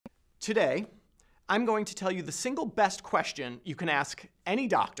Today, I'm going to tell you the single best question you can ask any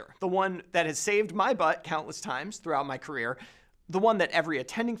doctor, the one that has saved my butt countless times throughout my career, the one that every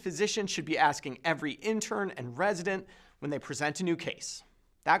attending physician should be asking every intern and resident when they present a new case.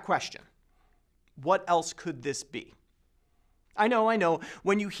 That question: what else could this be? I know,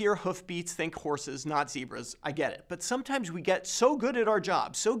 when you hear hoofbeats, think horses, not zebras. I get it. But sometimes we get so good at our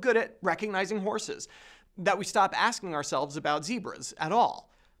job, so good at recognizing horses, that we stop asking ourselves about zebras at all.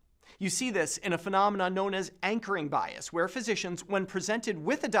 You see this in a phenomenon known as anchoring bias, where physicians, when presented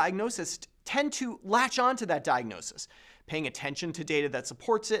with a diagnosis, tend to latch onto that diagnosis, paying attention to data that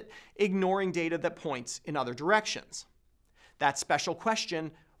supports it, ignoring data that points in other directions. That special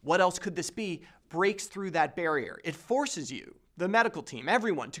question, what else could this be, breaks through that barrier. It forces you, the medical team,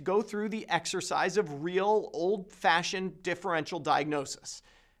 everyone, to go through the exercise of real, old-fashioned differential diagnosis.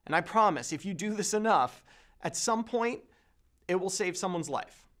 And I promise, if you do this enough, at some point, it will save someone's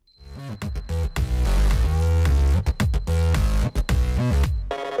life.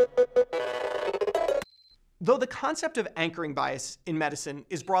 Though the concept of anchoring bias in medicine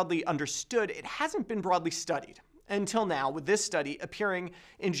is broadly understood, it hasn't been broadly studied until now, with this study appearing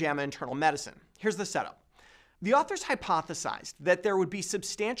in JAMA Internal Medicine. Here's the setup. The authors hypothesized that there would be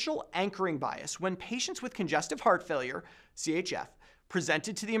substantial anchoring bias when patients with congestive heart failure, CHF,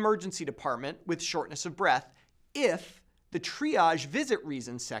 presented to the emergency department with shortness of breath if the triage visit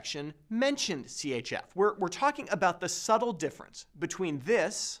reasons section mentioned CHF. We're talking about the subtle difference between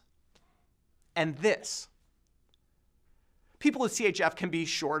this and this. People with CHF can be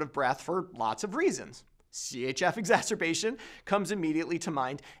short of breath for lots of reasons. CHF exacerbation comes immediately to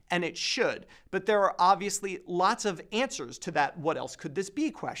mind, and it should. But there are obviously lots of answers to that what else could this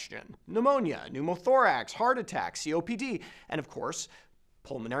be question. Pneumonia, pneumothorax, heart attack, COPD, and of course,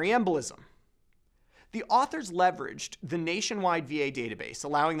 pulmonary embolism. The authors leveraged the nationwide VA database,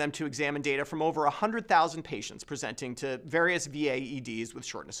 allowing them to examine data from over 100,000 patients presenting to various VA EDs with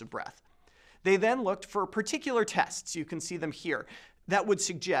shortness of breath. They then looked for particular tests, you can see them here, that would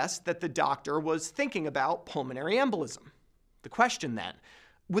suggest that the doctor was thinking about pulmonary embolism. The question then,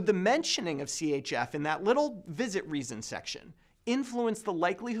 would the mentioning of CHF in that little visit reason section influence the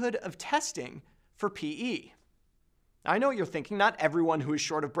likelihood of testing for PE? I know what you're thinking, not everyone who is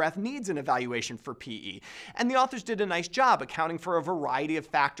short of breath needs an evaluation for PE, and the authors did a nice job accounting for a variety of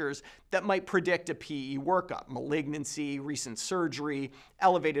factors that might predict a PE workup: malignancy, recent surgery,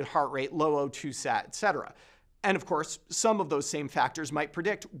 elevated heart rate, low O2 sat, etc. And of course, some of those same factors might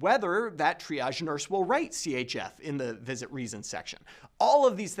predict whether that triage nurse will write CHF in the visit reasons section. All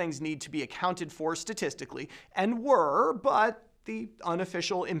of these things need to be accounted for statistically, and were, but the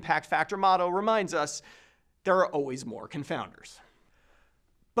unofficial impact factor motto reminds us there are always more confounders.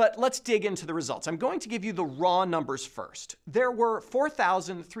 But let's dig into the results. I'm going to give you the raw numbers first. There were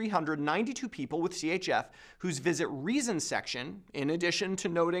 4,392 people with CHF whose visit reasons section, in addition to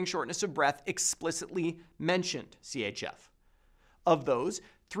noting shortness of breath, explicitly mentioned CHF. Of those,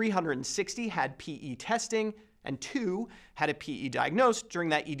 360 had PE testing, and 2 had a PE diagnosed during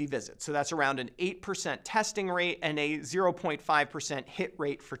that ED visit. So that's around an 8% testing rate and a 0.5% hit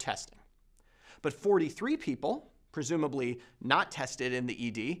rate for testing. But 43 people, presumably not tested in the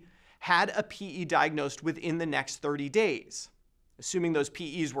ED, had a PE diagnosed within the next 30 days. Assuming those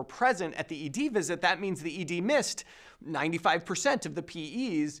PEs were present at the ED visit, that means the ED missed 95% of the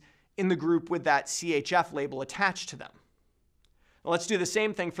PEs in the group with that CHF label attached to them. Now, let's do the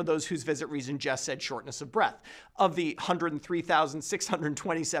same thing for those whose visit reason just said shortness of breath. Of the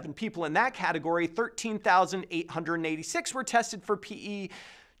 103,627 people in that category, 13,886 were tested for PE.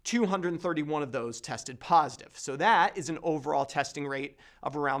 231 of those tested positive. So that is an overall testing rate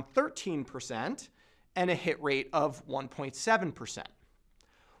of around 13% and a hit rate of 1.7%.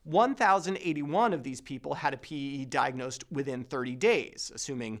 1,081 of these people had a PE diagnosed within 30 days.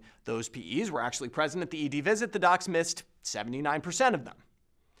 Assuming those PEs were actually present at the ED visit, the docs missed 79% of them.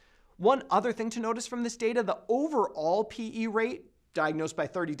 One other thing to notice from this data, the overall PE rate diagnosed by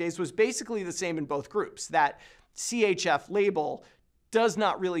 30 days was basically the same in both groups. That CHF label does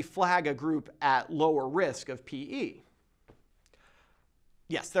not really flag a group at lower risk of PE.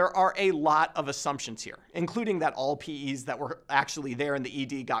 Yes, there are a lot of assumptions here, including that all PEs that were actually there in the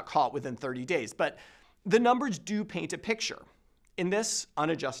ED got caught within 30 days. But the numbers do paint a picture. In this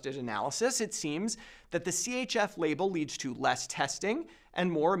unadjusted analysis, it seems that the CHF label leads to less testing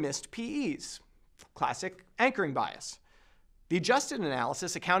and more missed PEs. Classic anchoring bias. The adjusted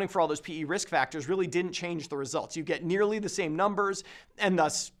analysis, accounting for all those PE risk factors, really didn't change the results. You get nearly the same numbers and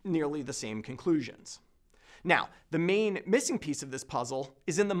thus nearly the same conclusions. Now, the main missing piece of this puzzle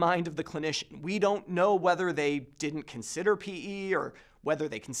is in the mind of the clinician. We don't know whether they didn't consider PE or whether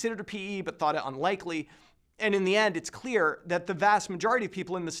they considered a PE but thought it unlikely. And in the end, it's clear that the vast majority of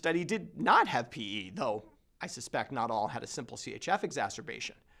people in the study did not have PE, though I suspect not all had a simple CHF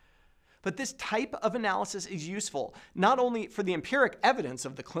exacerbation. But this type of analysis is useful not only for the empiric evidence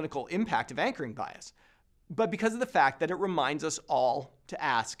of the clinical impact of anchoring bias, but because of the fact that it reminds us all to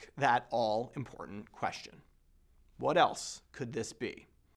ask that all-important question. What else could this be?